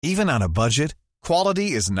Even on a budget,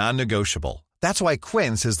 quality is non-negotiable. That's why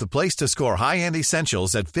Quince is the place to score high-end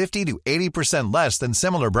essentials at 50 to 80% less than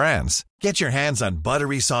similar brands. Get your hands on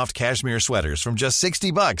buttery soft cashmere sweaters from just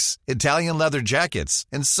 $60, Italian leather jackets,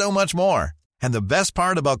 and so much more. And the best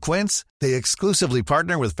part about Quince, they exclusively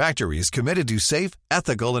partner with factories committed to safe,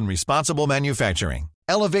 ethical, and responsible manufacturing.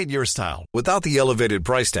 Elevate your style without the elevated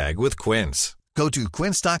price tag with Quince. Go to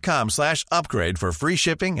quince.com/upgrade for free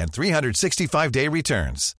shipping and 365-day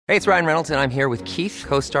returns. Hey, it's Ryan Reynolds, and I'm here with Keith,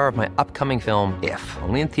 co-star of my upcoming film, If,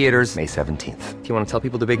 only in theaters May 17th. Do you want to tell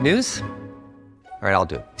people the big news? All right, I'll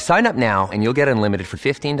do it. Sign up now and you'll get unlimited for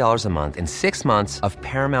 $15 a month and 6 months of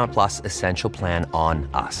Paramount Plus Essential Plan on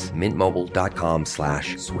us.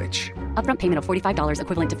 MintMobile.com/switch. Upfront payment of $45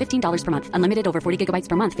 equivalent to $15 per month. Unlimited over 40 gigabytes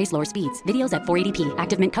per month. Face lower speeds. Videos at 480p.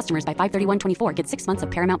 Active Mint customers by 531.24 get 6 months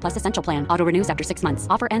of Paramount Plus Essential Plan. Auto renews after 6 months.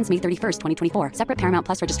 Offer ends May 31st, 2024. Separate Paramount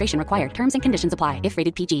Plus registration required. Terms and conditions apply if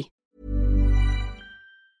rated PG.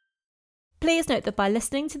 Please note that by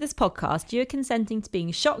listening to this podcast, you are consenting to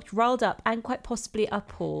being shocked, riled up, and quite possibly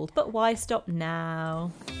appalled. But why stop now?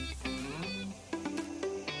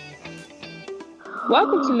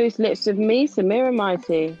 Welcome to Loose Lips with me, Samira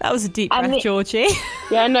Mighty. That was a deep breath, Georgie.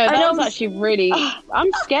 Yeah, no, that was actually really...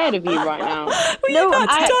 I'm scared of you right now. We're about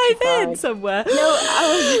to dive in somewhere. No,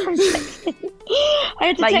 I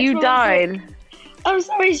had to like text you Mum. died. I'm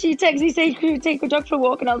sorry, she texted me saying she would take her dog for a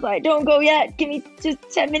walk, and I was like, don't go yet, give me just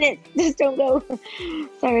 10 minutes, just don't go.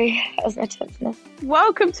 Sorry, that was my tenseness.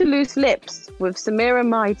 Welcome to Loose Lips with Samira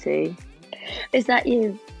Mighty. Is that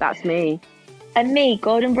you? That's me. And me,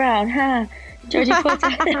 Gordon Brown, huh? Georgie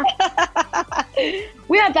Potter.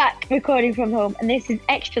 We are back recording from home, and this is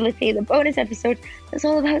Extra Lippy, the bonus episode that's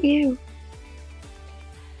all about you.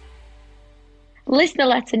 Listener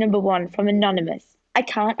letter number 1 from Anonymous. I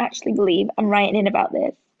can't actually believe I'm writing in about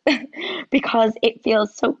this because it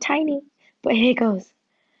feels so tiny, but here goes.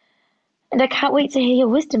 And I can't wait to hear your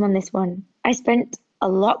wisdom on this one. I spent a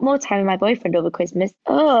lot more time with my boyfriend over Christmas.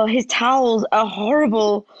 Oh, his towels are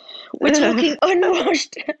horrible. We're talking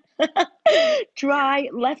unwashed, dry,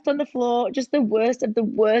 left on the floor, just the worst of the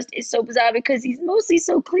worst. It's so bizarre because he's mostly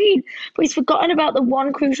so clean, but he's forgotten about the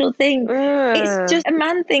one crucial thing. It's just a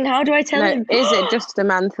man thing. How do I tell him? Is it just a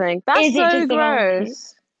man thing? That's so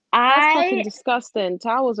gross. That's fucking disgusting.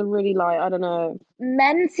 Towels are really I don't know.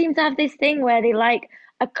 Men seem to have this thing where they like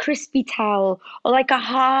a crispy towel or like a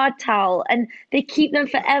hard towel, and they keep them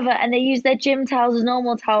forever, and they use their gym towels as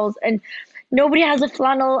normal towels, and nobody has a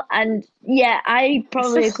flannel. And yeah, I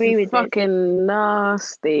probably agree with this. Fucking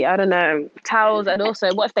nasty. I don't know. Towels, and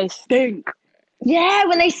also, what if they stink? Yeah,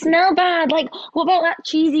 when they smell bad. Like, what about that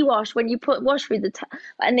cheesy wash when you put wash through the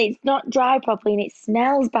and it's not dry properly and it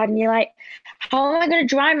smells bad, and you're like, how am I going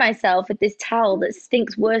to dry myself with this towel that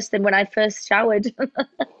stinks worse than when I first showered?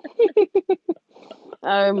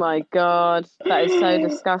 Oh my God, that is so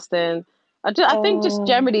disgusting. I think just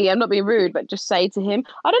generally, I'm not being rude, but just say to him,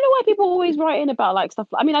 I don't know why people always write in about like stuff.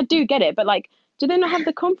 I mean, I do get it, but like, do they not have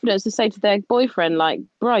the confidence to say to their boyfriend, like,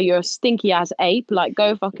 bro, you're a stinky ass ape, like,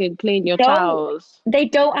 go fucking clean your towels? They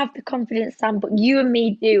don't have the confidence, Sam, but you and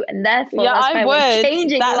me do, and therefore I we're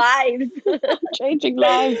changing lives. Changing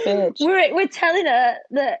lives, bitch. We're telling her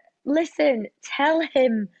that, listen, tell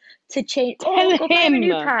him to change. Tell go buy him a him.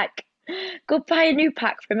 new pack. Go buy a new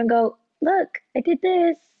pack for him and go, look, I did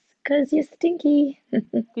this because you're stinky.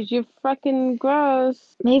 Because you're fucking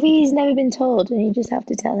gross. Maybe he's never been told and you just have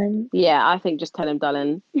to tell him. Yeah, I think just tell him,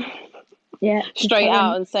 darling. Yeah. Straight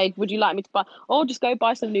out and say, would you like me to buy, or just go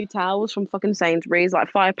buy some new towels from fucking Sainsbury's,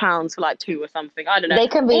 like £5 for like 2 or something. I don't know. They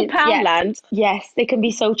can be Poundland. Yes, they can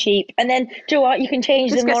be so cheap. And then, do you know what? You can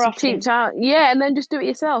change Just them more get often. cheap towels. Yeah, and then just do it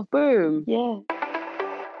yourself. Boom. Yeah.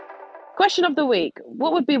 Question of the week.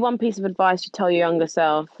 What would be one piece of advice you tell your younger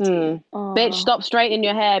self? Bitch, stop straightening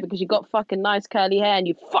your hair because you got fucking nice curly hair and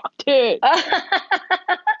you fucked it.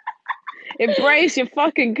 Embrace your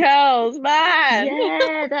fucking curls, man.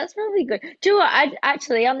 Yeah, that's probably good. Do you know what? I'd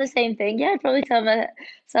actually, on the same thing, yeah, I'd probably tell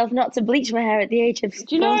myself not to bleach my hair at the age of 14.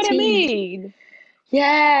 Do you know what I mean?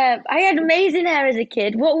 Yeah, I had amazing hair as a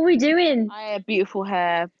kid. What were we doing? I had beautiful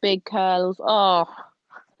hair, big curls. Oh.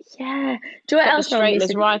 Yeah. Do you know what else? The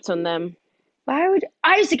straighteners right on them. I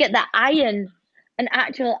used to get that iron, an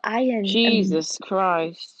actual iron. Jesus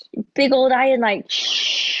Christ. Big old iron, like,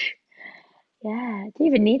 yeah, I didn't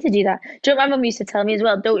even need to do that. Do you know what my mum used to tell me as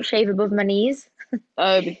well? Don't shave above my knees.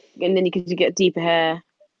 Oh, and then you get deeper hair.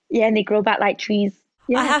 Yeah, and they grow back like trees.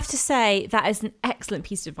 Yeah. I have to say that is an excellent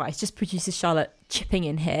piece of advice. Just producer Charlotte chipping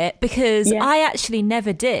in here, because I actually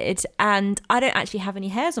never did, and I don't actually have any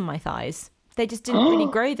hairs on my thighs. They just didn't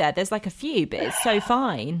really grow there. There's like a few, but it's so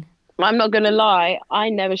fine. I'm not going to lie. I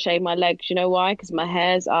never shave my legs. You know why? Because my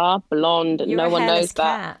hairs are blonde. You're no a one hairless knows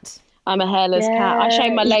that. cat. I'm a hairless cat. I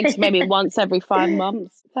shave my legs Yeah. maybe once every 5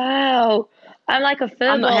 months. Wow. I'm like a fur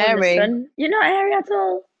I'm not ball in the hairy. sun. You're not hairy at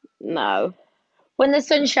all. No. When the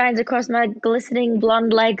sun shines across my glistening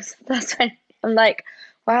blonde legs, that's when I'm like,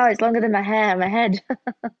 wow, it's longer than my hair, my head.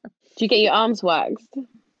 Do you get your arms waxed?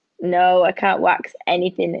 No, I can't wax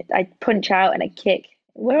anything. I punch out and I kick.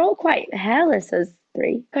 We're all quite hairless as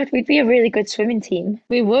three. God, we'd be a really good swimming team.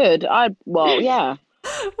 We would. Well, yeah.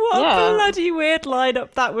 What Yeah. a bloody weird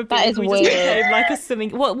lineup that would be. That if is we weird. just became like a swimming.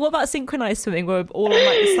 What about synchronized swimming? Where we're all on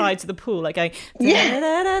like the sides of the pool, like going.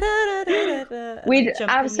 We'd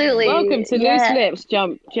absolutely. Welcome to Loose Lips.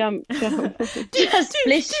 Jump, jump, jump. Just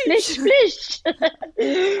splish, splish, splish.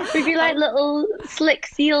 We'd be like little slick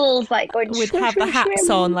seals, like going. We'd swim, have the swim, hats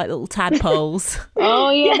swim. on like little tadpoles. Oh,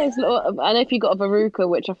 yeah. There's little, and if you got a verruca,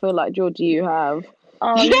 which I feel like, Georgie, you have.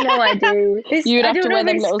 Oh, you know I do. You'd I have don't to know wear if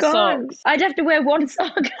them it's little gone. socks. I'd have to wear one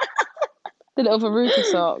sock. The little verruca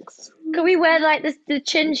socks. Can we wear like the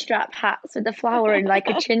chin strap hats with the flower and like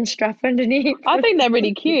a chin strap underneath? I think they're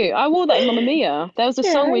really cute. I wore that in Mamma Mia. There was a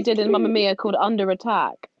song we that's did in cute. Mamma Mia called Under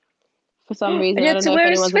Attack. For some reason, And you I had don't to know if wear a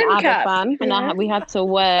anyone's an swim ABBA cap. fan. And Yeah. we had to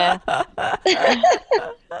wear...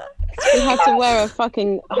 we had to wear a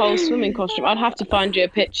fucking whole swimming costume. I'd have to find you a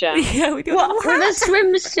picture. Yeah, we do. What, with a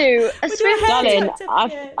swimsuit? A swim Darling,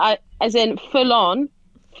 Yeah. I as in full on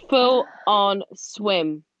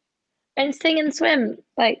swim. and sing and swim.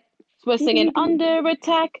 Like, We're singing Under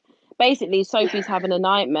Attack. Basically, Sophie's having a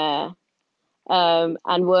nightmare. And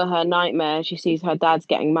were her nightmare, she sees her dad's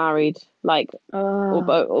getting married, like,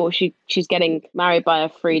 or she's getting married by her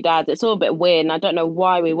three dads. It's all a bit weird, and I don't know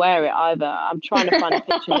why we wear it either. I'm trying to find a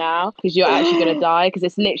picture now because you're actually going to die because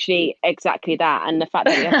it's literally exactly that. And the fact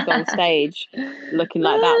that we have to go on stage looking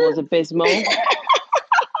like that was abysmal.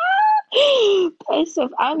 so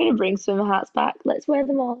I'm going to bring swim hats back. Let's wear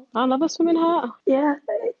them all. I love a swimming hat. Yeah.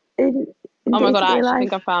 In Oh my god, I day-to-day actually life.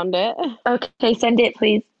 think I found it. Okay, send it,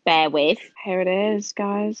 please. Bear with. Here it is,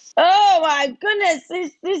 guys. Oh my goodness,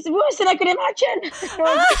 this is worse than I could imagine.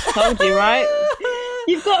 Told you, right?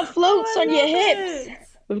 You've got floats on your hips.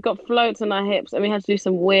 We've got floats on our hips, and we had to do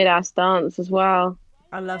some weird ass dance as well.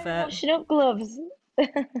 I love it. Washing up gloves.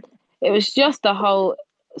 It was just the whole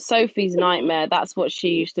Sophie's nightmare. That's what she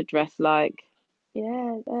used to dress like.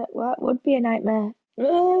 Yeah, that would be a nightmare.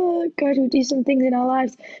 Oh God, we do some things in our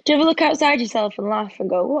lives. Do you ever look outside yourself and laugh and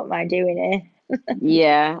go, "What am I doing here?"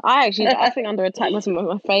 Yeah, I think Under Attack was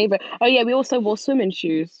my favourite. Oh yeah, we also wore swimming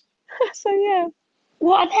shoes. So yeah,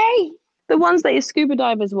 What are they? the ones that your scuba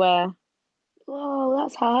divers wear. Oh,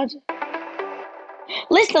 that's hard.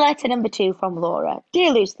 Listener letter number 2 from Laura.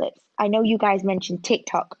 Dear Loose Lips, I know you guys mentioned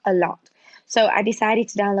TikTok a lot, so I decided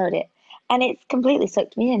to download it, and it's completely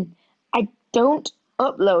sucked me in. I don't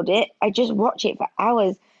upload it, I just watch it for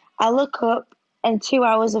hours. I look up and 2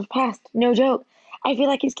 hours have passed. No joke. I feel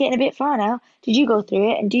like it's getting a bit far now. Did you go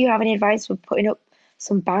through it, and do you have any advice for putting up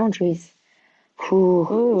some boundaries?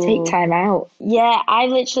 Take time out. Yeah, I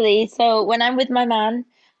literally, so when I'm with my man,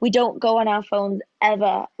 we don't go on our phones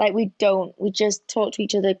ever. Like, we don't. We just talk to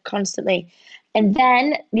each other constantly. And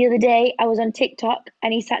then the other day, I was on TikTok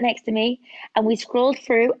and he sat next to me and we scrolled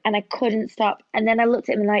through and I couldn't stop. And then I looked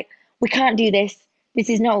at him and like, we can't do this. This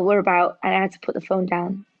is not what we're about. And I had to put the phone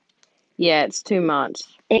down. Yeah, it's too much.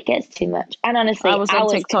 It gets too much. And honestly, I was on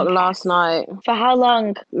TikTok last night. For how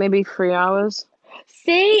long? Maybe 3 hours.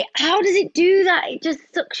 See, how does it do that? It just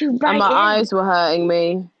sucks you right And my in. eyes were hurting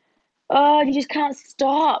me. Oh, you just can't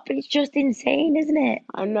stop. It's just insane, isn't it?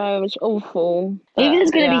 I know, it's awful. Maybe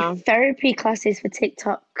there's going to Yeah. be therapy classes for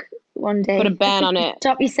TikTok one day. Put a ban on it.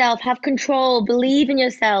 Stop yourself. Have control. Believe in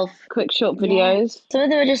yourself. Quick short videos. Some of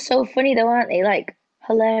them are just so funny though, aren't they? Like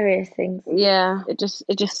hilarious things. Yeah, it just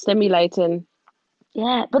stimulating.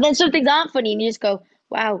 Yeah, but then some things aren't funny and you just go,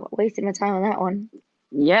 wow, wasted my time on that one.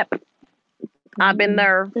 Yep. I've been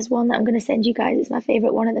there. There's one that I'm going to send you guys. It's my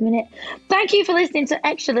favourite one at the minute. Thank you for listening to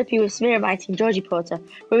Extra Lippy with Samira Mighty and Georgie Porter.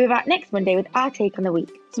 We'll be back next Monday with our take on the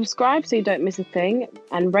week. Subscribe so you don't miss a thing,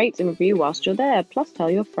 and rate and review whilst you're there. Plus, tell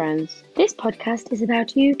your friends. This podcast is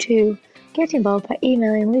about you too. Get involved by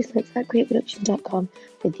emailing looselips@createproductions.com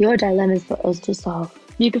with your dilemmas for us to solve.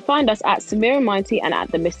 You can find us at Samira Mighty and at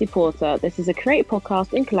The Misty Porter. This is a Create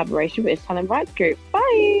podcast in collaboration with Italian Rights Group.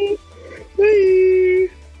 Bye! Bye!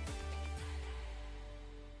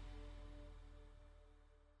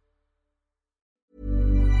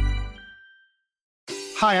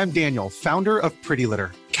 Hi, I'm Daniel, founder of Pretty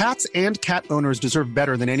Litter. Cats and cat owners deserve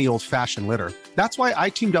better than any old-fashioned litter. That's why I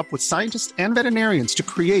teamed up with scientists and veterinarians to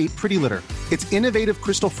create Pretty Litter. Its innovative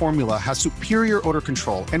crystal formula has superior odor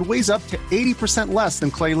control and weighs up to 80% less than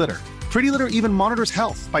clay litter. Pretty Litter even monitors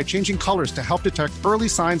health by changing colors to help detect early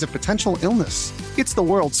signs of potential illness. It's the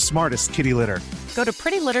world's smartest kitty litter. Go to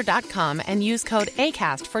prettylitter.com and use code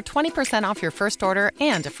ACAST for 20% off your first order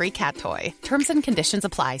and a free cat toy. Terms and conditions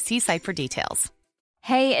apply. See site for details.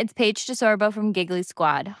 Hey, it's Paige DeSorbo from Giggly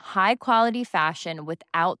Squad. High quality fashion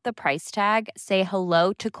without the price tag. Say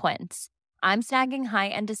hello to Quince. I'm snagging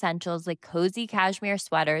high-end essentials like cozy cashmere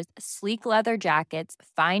sweaters, sleek leather jackets,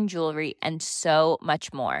 fine jewelry, and so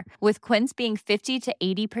much more. With Quince being 50 to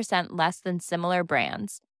 80% less than similar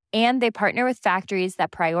brands. And they partner with factories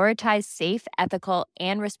that prioritize safe, ethical,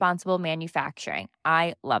 and responsible manufacturing.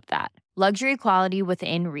 I love that. Luxury quality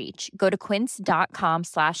within reach. Go to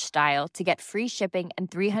quince.com/style to get free shipping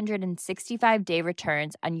and 365-day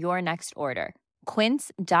returns on your next order.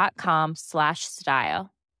 Quince.com/style.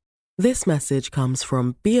 This message comes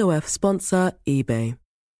from BOF sponsor eBay.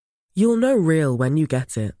 You'll know real when you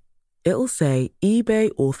get it. It'll say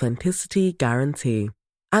eBay Authenticity Guarantee.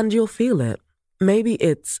 And you'll feel it. Maybe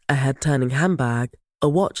it's a head-turning handbag, a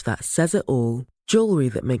watch that says it all, jewelry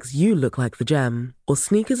that makes you look like the gem, or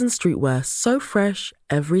sneakers and streetwear so fresh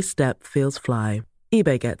every step feels fly.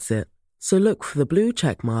 eBay gets it. So look for the blue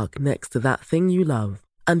check mark next to that thing you love.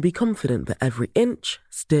 And be confident that every inch,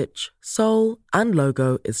 stitch, sole, and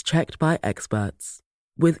logo is checked by experts.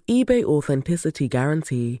 With eBay Authenticity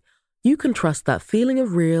Guarantee, you can trust that feeling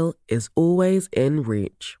of real is always in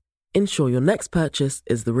reach. Ensure your next purchase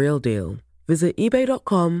is the real deal. Visit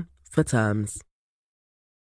ebay.com for terms.